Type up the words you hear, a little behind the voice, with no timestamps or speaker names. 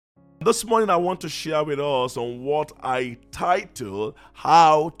This morning I want to share with us on what I title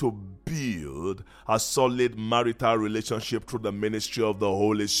How to Build a Solid Marital Relationship Through the Ministry of the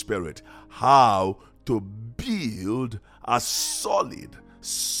Holy Spirit. How to build a solid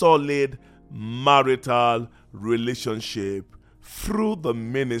marital relationship through the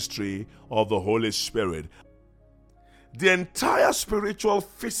ministry of the Holy Spirit. The entire spiritual,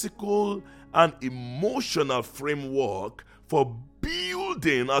 physical, and emotional framework for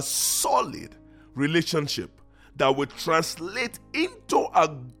building a solid relationship that will translate into a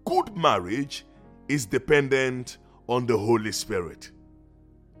good marriage is dependent on the Holy Spirit.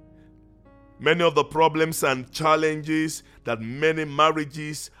 Many of the problems and challenges that many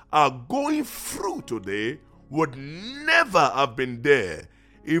marriages are going through today would never have been there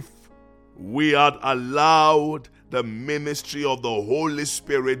if we had allowed the ministry of the Holy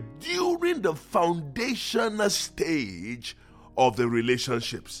Spirit during the foundational stage of the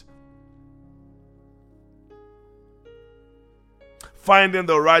relationships. Finding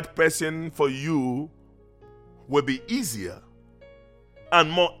the right person for you will be easier and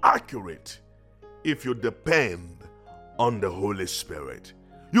more accurate if you depend on the Holy Spirit.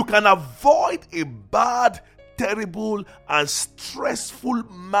 You can avoid a bad, terrible, and stressful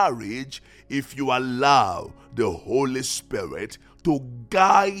marriage if you allow the Holy Spirit to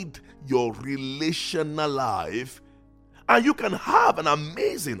guide your relational life. And you can have an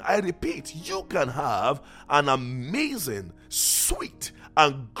amazing, you can have an amazing, sweet,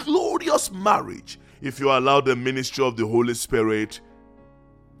 and glorious marriage if you allow the ministry of the Holy Spirit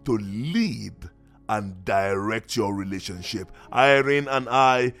to lead and direct your relationship. Irene and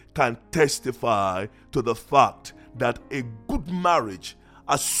I can testify to the fact that a good marriage,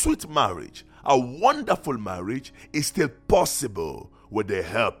 a sweet marriage, a wonderful marriage is still possible with the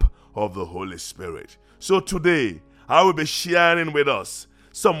help of the Holy Spirit. So today, I will be sharing with us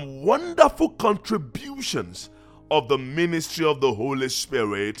some wonderful contributions of the ministry of the Holy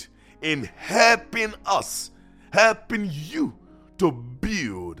Spirit in helping you to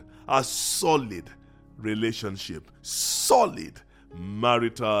build a solid relationship, solid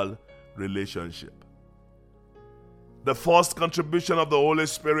marital relationship. The first contribution of the Holy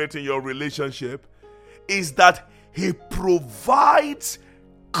Spirit in your relationship is that He provides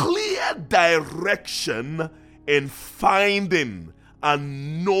clear direction in finding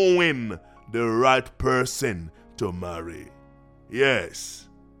and knowing the right person to marry. Yes.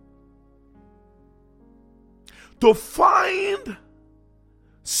 To find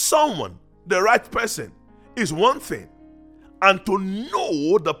someone, the right person, is one thing, and to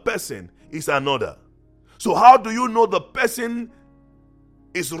know the person is another. So how do you know the person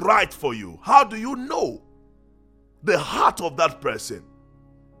is right for you? How do you know the heart of that person?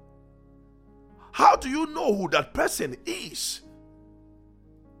 How do you know who that person is?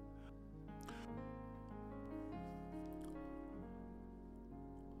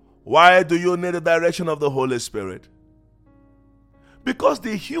 Why do you need the direction of the Holy Spirit? Because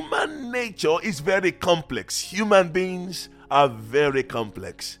the human nature is very complex. Human beings are very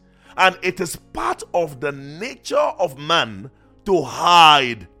complex. And it is part of the nature of man to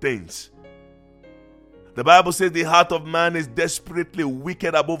hide things. The Bible says the heart of man is desperately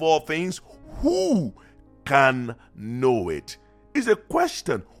wicked above all things. Who can know it? It's a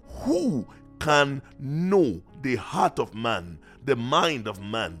question. Who can know the heart of man, the mind of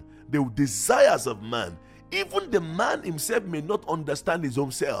man, the desires of man? Even the man himself may not understand his own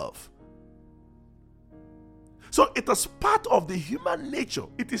self. So it is part of the human nature.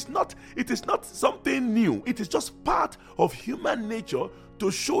 It is not something new. It is just part of human nature to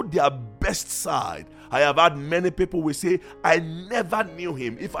show their best side. I have had many people will say, I never knew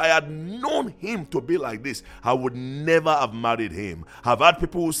him. If I had known him to be like this, I would never have married him. I've had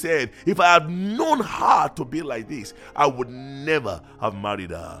people who said, if I had known her to be like this, I would never have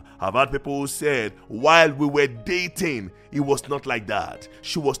married her. I've had people who said, while we were dating, it was not like that.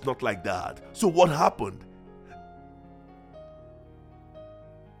 She was not like that. So what happened?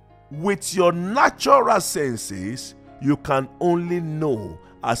 With your natural senses, you can only know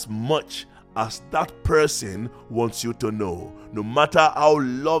as much as that person wants you to know. No matter how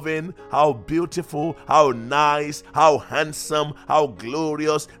loving, how beautiful, how nice, how handsome, how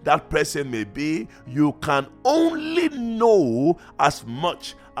glorious that person may be, you can only know as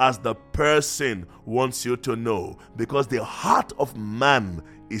much as the person wants you to know, because the heart of man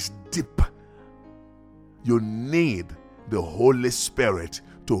is deep. You need the Holy Spirit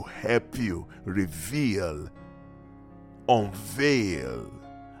to help you reveal, unveil,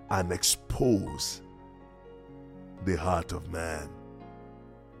 and expose the heart of man.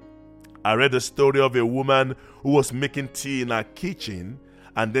 I read the story of a woman who was making tea in her kitchen,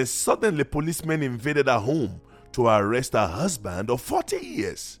 And then suddenly policemen invaded her home to arrest her husband of 40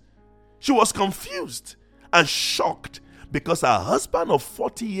 years. She was confused and shocked because her husband of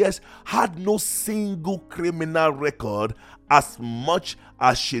 40 years had no single criminal record as much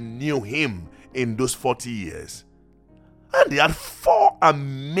as she knew him in those 40 years. And they had 4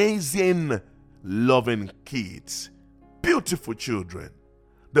 amazing, loving kids, beautiful children.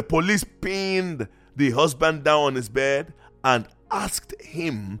 The police pinned the husband down on his bed and asked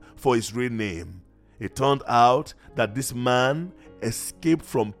him for his real name. It turned out that this man escaped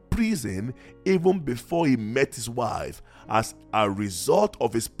from prison even before he met his wife as a result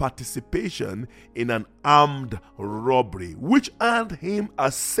of his participation in an armed robbery, which earned him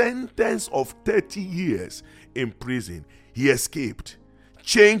a sentence of 30 years in prison. He escaped,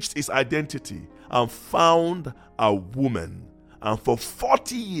 changed his identity, and found a woman. And for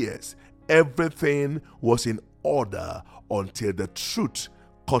 40 years, everything was in order until the truth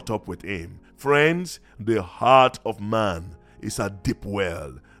caught up with him. Friends, the heart of man is a deep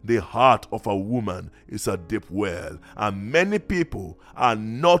well. The heart of a woman is a deep well. And many people are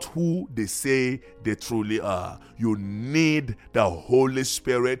not who they say they truly are. You need the Holy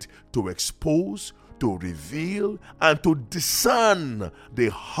Spirit to expose, to reveal, and to discern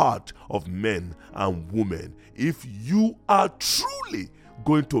the heart of men and women if you are truly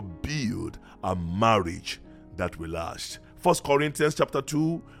going to build a marriage that will last. 1 Corinthians chapter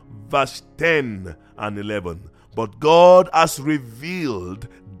 2, verse 10 and 11. But God has revealed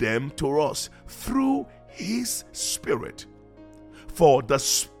them to us through His Spirit. For the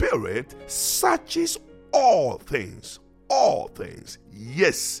Spirit searches all things,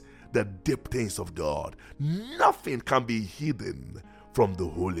 yes, the deep things of God. Nothing can be hidden from the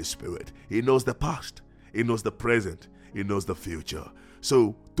Holy Spirit. He knows the past, He knows the present, He knows the future.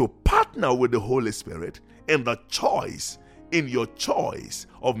 So to partner with the Holy Spirit in your choice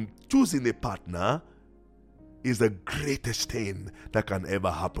of choosing a partner is the greatest thing that can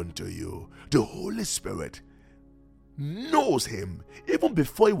ever happen to you. The Holy Spirit knows him even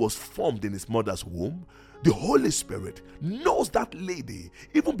before he was formed in his mother's womb. The Holy Spirit knows that lady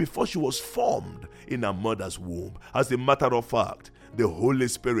even before she was formed in her mother's womb. As a matter of fact, the Holy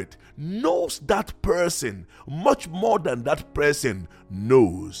Spirit knows that person much more than that person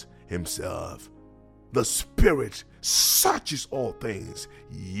knows himself. The Spirit searches all things,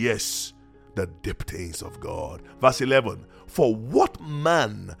 yes, the deep things of God. Verse 11, for what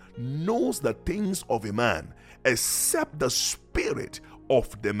man knows the things of a man except the spirit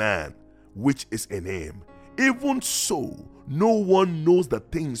of the man which is in him? Even so, no one knows the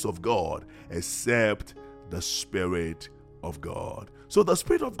things of God except the Spirit of God. So the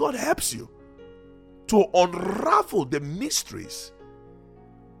Spirit of God helps you to unravel the mysteries,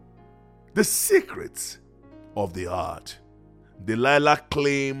 the secrets of the heart. Delilah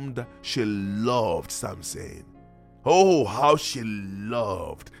claimed she loved Samson. Oh, how she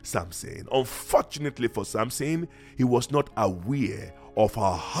loved Samson. Unfortunately for Samson, he was not aware of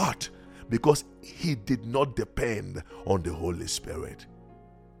her heart because he did not depend on the Holy Spirit.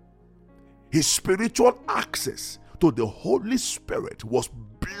 His spiritual access to the Holy Spirit was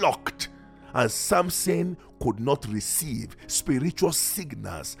blocked, and Samson could not receive spiritual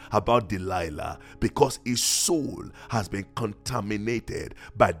signals about Delilah because his soul has been contaminated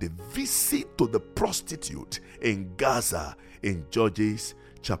by the visit to the prostitute in Gaza in Judges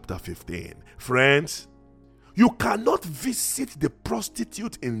chapter 15. Friends, you cannot visit the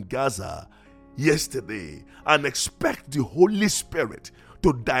prostitute in Gaza yesterday and expect the Holy Spirit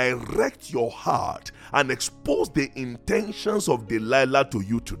to direct your heart and expose the intentions of Delilah to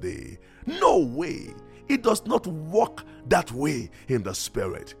you today. No way. It does not work that way in the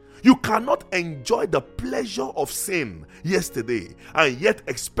Spirit. You cannot enjoy the pleasure of sin yesterday and yet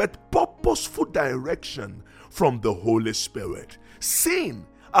expect purposeful direction from the Holy Spirit. Sin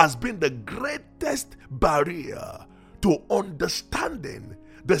has been the greatest barrier to understanding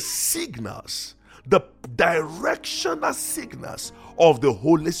the signals, the directional signals of the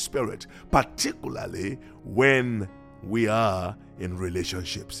Holy Spirit, particularly when we are in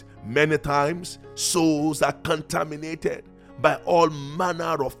relationships. Many times, souls are contaminated by all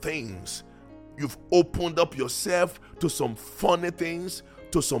manner of things. You've opened up yourself to some funny things,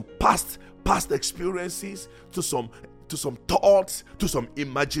 to some past experiences, to some thoughts, to some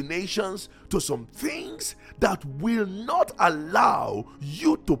imaginations, to some things that will not allow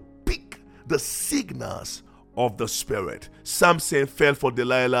you to pick the signals of the Spirit. Samson fell for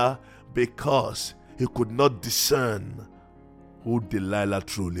Delilah because he could not discern who Delilah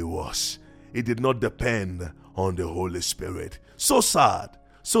truly was. He did not depend on the Holy Spirit. So sad,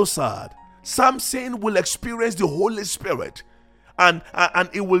 so sad. Samson will experience the Holy Spirit And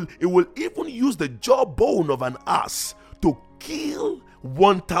it will even use the jawbone of an ass to kill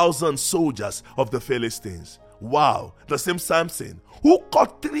 1,000 soldiers of the Philistines. Wow. The same Samson who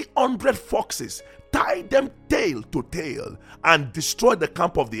caught 300 foxes, tied them tail to tail, and destroyed the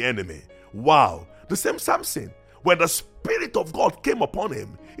camp of the enemy. Wow. The same Samson, when the Spirit of God came upon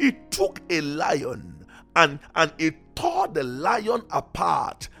him, he took a lion and he tore the lion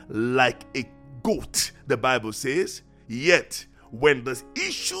apart like a goat, the Bible says. Yet, when the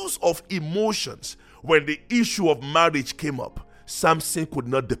issues of emotions, when the issue of marriage came up, Samson could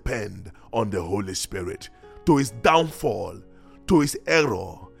not depend on the Holy Spirit. To his downfall, to his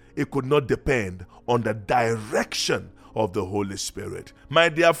error, he could not depend on the direction of the Holy Spirit. My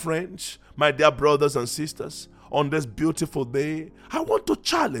dear friends, my dear brothers and sisters, on this beautiful day, I want to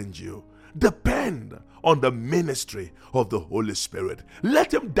challenge you. Depend on the ministry of the Holy Spirit.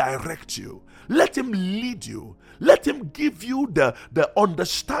 Let him direct you. Let him lead you. Let him give you the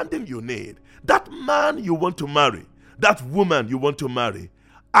understanding you need. That man you want to marry, that woman you want to marry,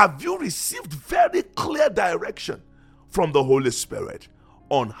 have you received very clear direction from the Holy Spirit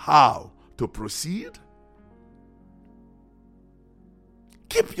on how to proceed?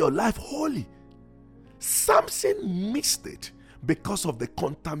 Keep your life holy. Samson missed it because of the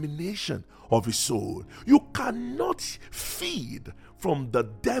contamination of his soul. You cannot feed from the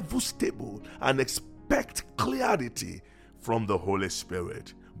devil's table and expect clarity from the Holy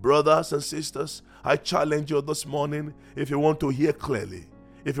Spirit. Brothers and sisters, I challenge you this morning, if you want to hear clearly,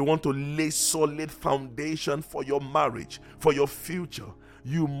 if you want to lay solid foundation for your marriage, for your future,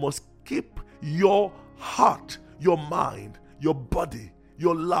 you must keep your heart, your mind, your body,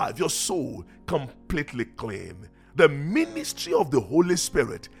 your life, your soul completely clean. The ministry of the Holy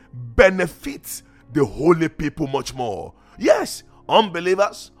Spirit benefits the holy people much more. Yes,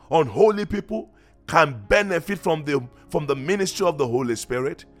 unbelievers, unholy people can benefit from the ministry of the Holy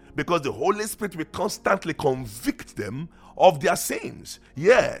Spirit, because the Holy Spirit will constantly convict them of their sins.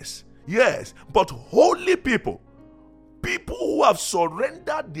 Yes, but holy people who have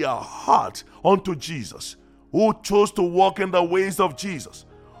surrendered their heart unto Jesus, who chose to walk in the ways of Jesus,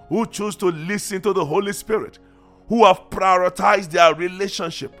 who chose to listen to the Holy Spirit, who have prioritized their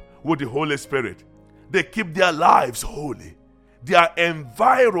relationship with the Holy Spirit, they keep their lives holy, their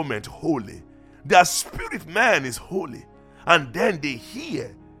environment holy, their spirit man is holy, and then they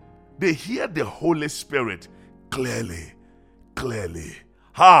hear the Holy Spirit clearly.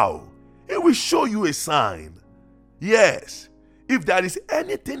 How? It will show you a sign. Yes, if there is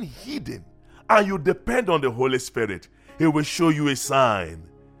anything hidden and you depend on the Holy Spirit, it will show you a sign.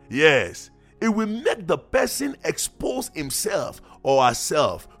 Yes, it will make the person expose himself or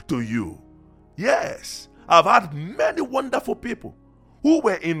herself to you. Yes, I've had many wonderful people who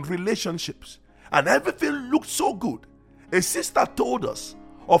were in relationships and everything looked so good. A sister told us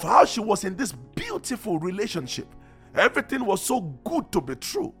of how she was in this beautiful relationship. Everything was so good to be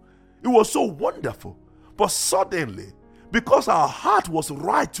true. It was so wonderful. But suddenly, because our heart was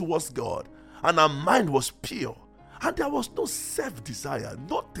right towards God and our mind was pure and there was no self-desire,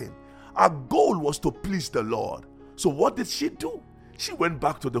 nothing, our goal was to please the Lord. So what did she do? She went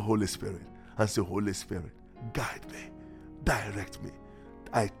back to the Holy Spirit and said, Holy Spirit, guide me, direct me.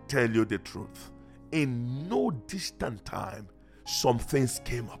 I tell you the truth, in no distant time, some things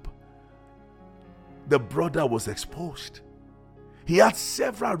came up. The brother was exposed. He had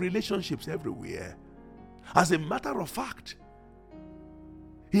several relationships everywhere. As a matter of fact,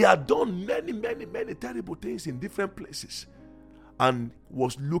 he had done many terrible things in different places and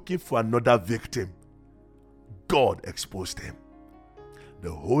was looking for another victim. God exposed him.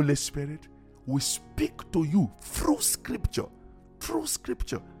 The Holy Spirit will speak to you through scripture. Through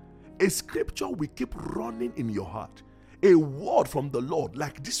scripture. A scripture will keep running in your heart. A word from the Lord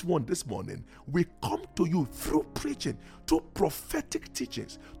like this one this morning will come to you through preaching, through prophetic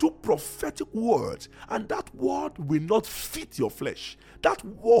teachings, through prophetic words, and that word will not fit your flesh. That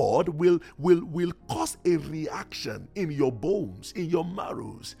word will cause a reaction in your bones, in your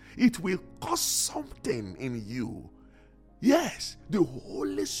marrows. It will cause something in you. Yes, the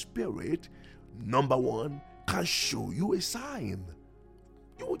Holy Spirit, number one, can show you a sign.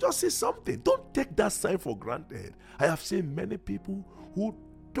 You will just say something. Don't take that sign for granted. I have seen many people who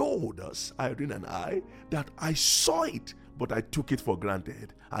told us, Irene and I, that I saw it, but I took it for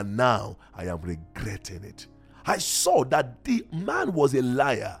granted. And now I am regretting it. I saw that the man was a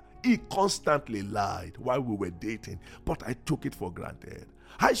liar. He constantly lied while we were dating, but I took it for granted.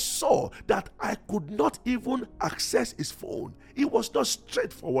 I saw that I could not even access his phone. He was not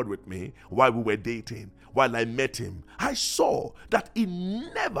straightforward with me while we were dating, while I met him. I saw that he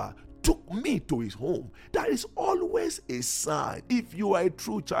never took me to his home. That is always a sign. If you are a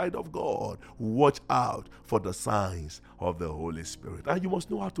true child of God, watch out for the signs of the Holy Spirit. And you must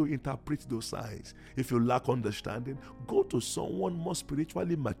know how to interpret those signs. If you lack understanding, go to someone more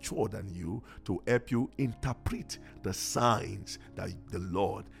spiritually mature than you to help you interpret the signs that the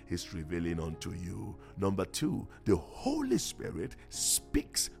Lord is revealing unto you. Number 2, the Holy Spirit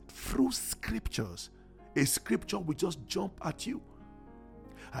speaks through scriptures. A scripture will just jump at you.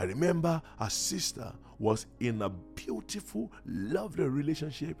 I remember a sister was in a beautiful, lovely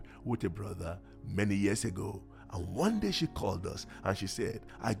relationship with a brother many years ago. And one day she called us and she said,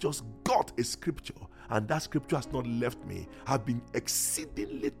 I just got a scripture and that scripture has not left me. I've been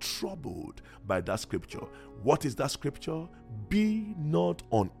exceedingly troubled by that scripture. What is that scripture? Be not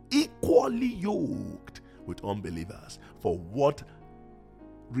unequally yoked with unbelievers. For what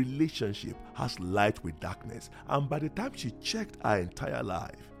relationship has light with darkness? And by the time she checked her entire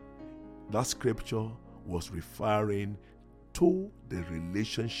life, that scripture was referring to the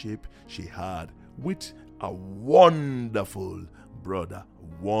relationship she had with a wonderful brother.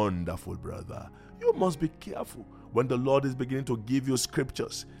 You must be careful when the Lord is beginning to give you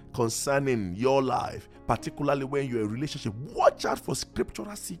scriptures concerning your life, particularly when you're in a relationship. Watch out for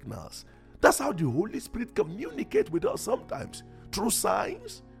scriptural signals. That's how the Holy Spirit communicates with us sometimes. Through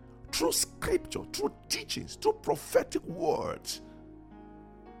signs, through scripture, through teachings, through prophetic words,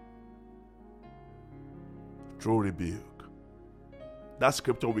 through rebuke. That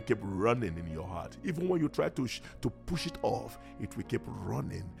scripture will keep running in your heart. Even when you try to push it off, it will keep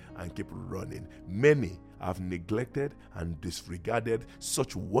running and keep running. Many have neglected and disregarded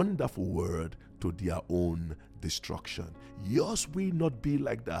such wonderful word to their own destruction. Yours will not be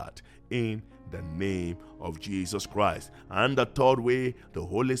like that in the name of Jesus Christ. And the third way the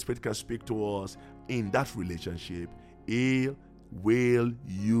Holy Spirit can speak to us in that relationship, He will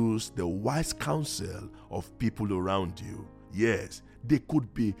use the wise counsel of people around you. Yes, they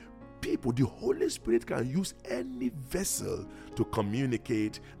could be people. The Holy Spirit can use any vessel to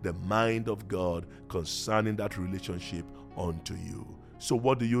communicate the mind of God concerning that relationship unto you. So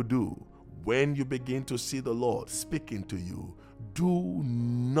what do? When you begin to see the Lord speaking to you, do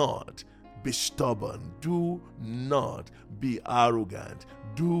not be stubborn. Do not be arrogant.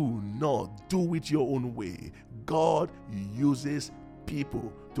 Do not do it your own way. God uses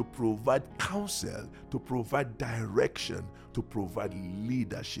people to provide counsel, to provide direction, to provide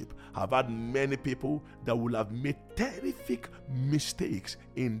leadership. I've had many people that will have made terrific mistakes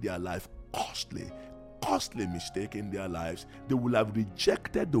in their life, costly mistake in their lives. They will have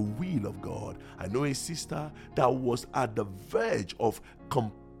rejected the will of God. I know a sister that was at the verge of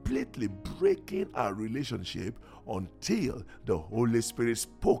completely breaking our relationship until the Holy Spirit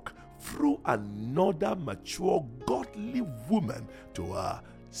spoke through another mature, godly woman to her,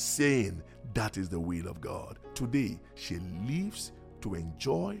 saying that is the will of God. Today, she lives to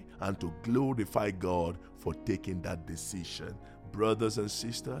enjoy and to glorify God for taking that decision. Brothers and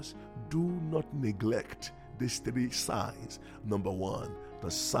sisters, do not neglect these 3 signs. Number 1, the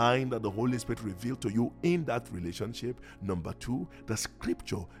sign that the Holy Spirit revealed to you in that relationship. Number 2, the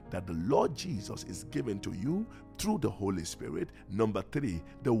scripture that the Lord Jesus is giving to you through the Holy Spirit. Number 3,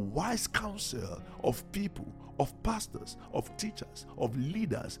 the wise counsel of people, of pastors, of teachers, of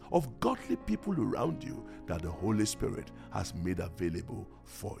leaders, of godly people around you that the Holy Spirit has made available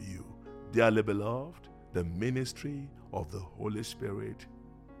for you. Dearly beloved, the ministry of the Holy Spirit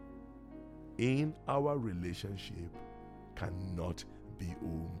in our relationship cannot be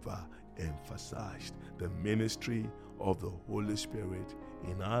overemphasized. The ministry of the Holy Spirit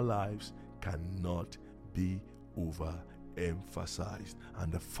in our lives cannot be overemphasized.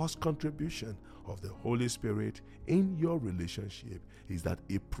 And the first contribution of the Holy Spirit in your relationship is that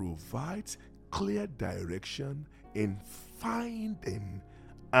it provides clear direction in finding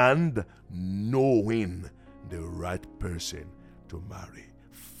and knowing the right person to marry.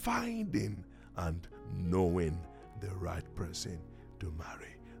 Finding and knowing the right person to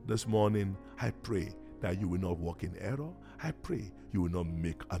marry. This morning, I pray that you will not walk in error. I pray you will not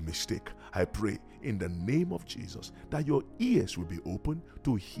make a mistake. I pray in the name of Jesus that your ears will be open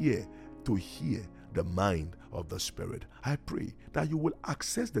to hear the mind of the Spirit. I pray that you will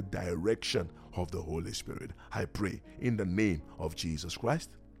access the direction of the Holy Spirit. I pray in the name of Jesus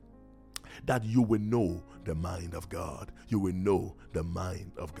Christ that you will know the mind of God. You will know the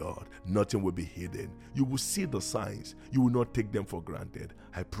mind of God. Nothing will be hidden. You will see the signs. You will not take them for granted.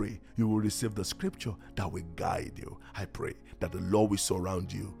 I pray you will receive the scripture that will guide you. I pray that the Lord will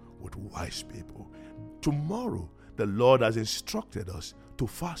surround you with wise people. Tomorrow, the Lord has instructed us to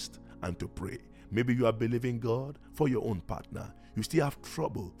fast and to pray. Maybe you are believing God for your own partner. you still have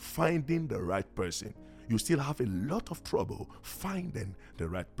trouble finding the right person. You still have a lot of trouble finding the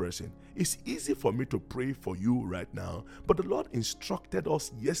right person. It's easy for me to pray for you right now, but the Lord instructed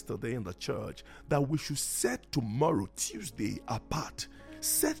us yesterday in the church that we should set tomorrow, Tuesday, apart.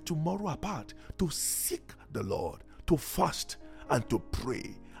 Set tomorrow apart to seek the Lord, to fast and to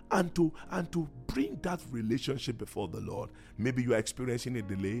pray and to bring that relationship before the Lord. Maybe you are experiencing a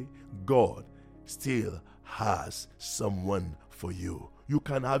delay. God still has someone for you. You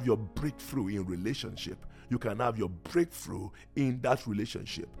can have your breakthrough in relationship. You can have your breakthrough in that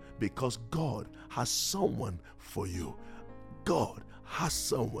relationship because God has someone for you. God has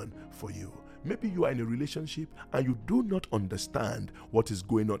someone for you. Maybe you are in a relationship and you do not understand what is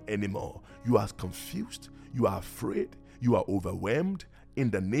going on anymore. You are confused. You are afraid. You are overwhelmed. In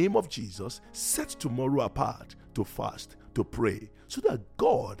the name of Jesus, set tomorrow apart to fast, to pray, so that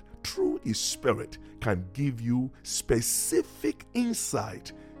God, through His Spirit, can give you specific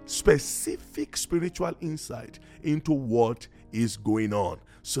insight, specific spiritual insight into what is going on,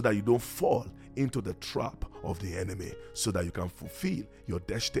 so that you don't fall into the trap of the enemy, so that you can fulfill your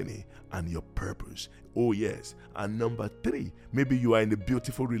destiny and your purpose. Oh yes. And number 3, maybe you are in a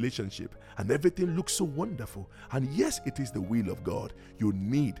beautiful relationship and everything looks so wonderful, and yes, it is the will of God. You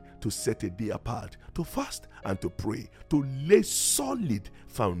need to set a day apart to fast and to pray, to lay solid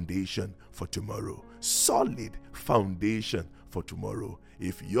foundation for tomorrow. Solid foundation for tomorrow.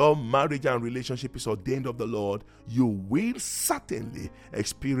 If your marriage and relationship is ordained of the Lord, you will certainly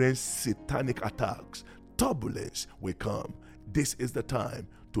experience satanic attacks. Turbulence will come. This is the time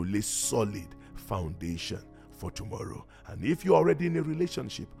to lay solid foundation for tomorrow. And if you're already in a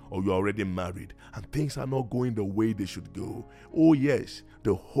relationship or you're already married and things are not going the way they should go, oh yes,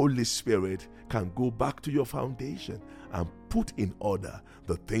 the Holy Spirit can go back to your foundation and put in order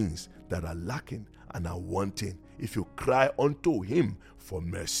the things that are lacking and are wanting if you cry unto Him for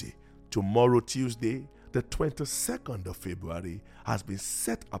mercy. Tomorrow, Tuesday, the 22nd of February, has been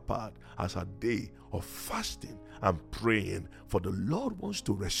set apart as a day of fasting and praying, for the Lord wants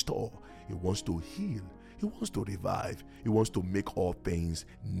to restore. He wants to heal. He wants to revive. He wants to make all things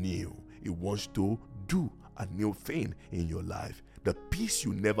new. He wants to do a new thing in your life. The peace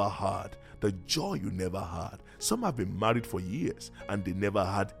you never had, the joy you never had. Some have been married for years and they never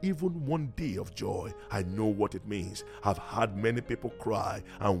had even one day of joy. I know what it means. I've had many people cry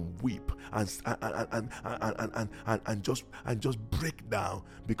and weep and just break down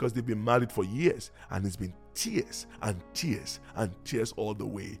because they've been married for years and it's been tears and tears and tears all the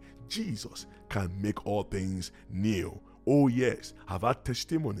way. Jesus can make all things new. Oh yes, I've had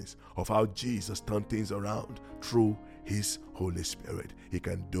testimonies of how Jesus turned things around through His Holy Spirit. He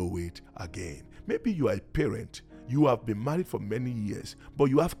can do it again. Maybe you are a parent. You have been married for many years, but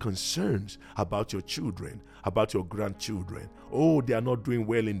you have concerns about your children, about your grandchildren. Oh, they are not doing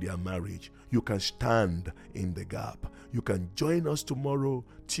well in their marriage. You can stand in the gap. You can join us tomorrow,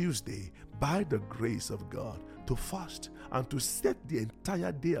 Tuesday, by the grace of God, to fast and to set the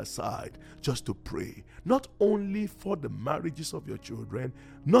entire day aside just to pray, not only for the marriages of your children,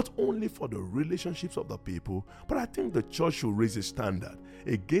 not only for the relationships of the people, but I think the church should raise a standard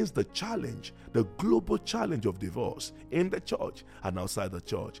against the challenge, the global challenge of divorce in the church and outside the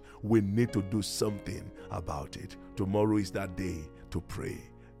church. We need to do something about it. Tomorrow is that day to pray.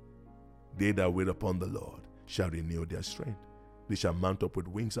 They that wait upon the Lord shall renew their strength. They shall mount up with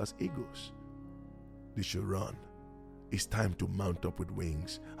wings as eagles. They shall run. It's time to mount up with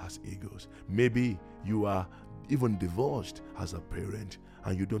wings as eagles. Maybe you are even divorced as a parent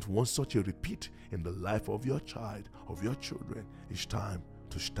and you don't want such a repeat in the life of your child, of your children. It's time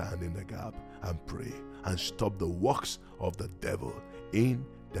to stand in the gap and pray and stop the works of the devil in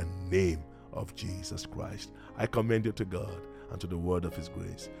the name of Jesus Christ. I commend you to God and to the word of His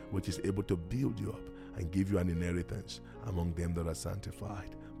grace, which is able to build you up and give you an inheritance among them that are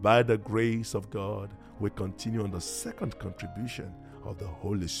sanctified. By the grace of God, we continue on the second contribution of the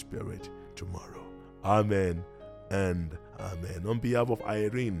Holy Spirit tomorrow. Amen and amen. On behalf of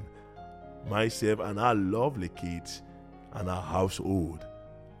Irene, myself, and our lovely kids and our household,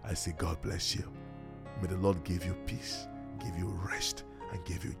 I say God bless you. May the Lord give you peace, give you rest, and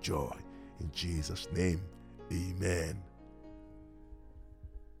give you joy. In Jesus' name, amen.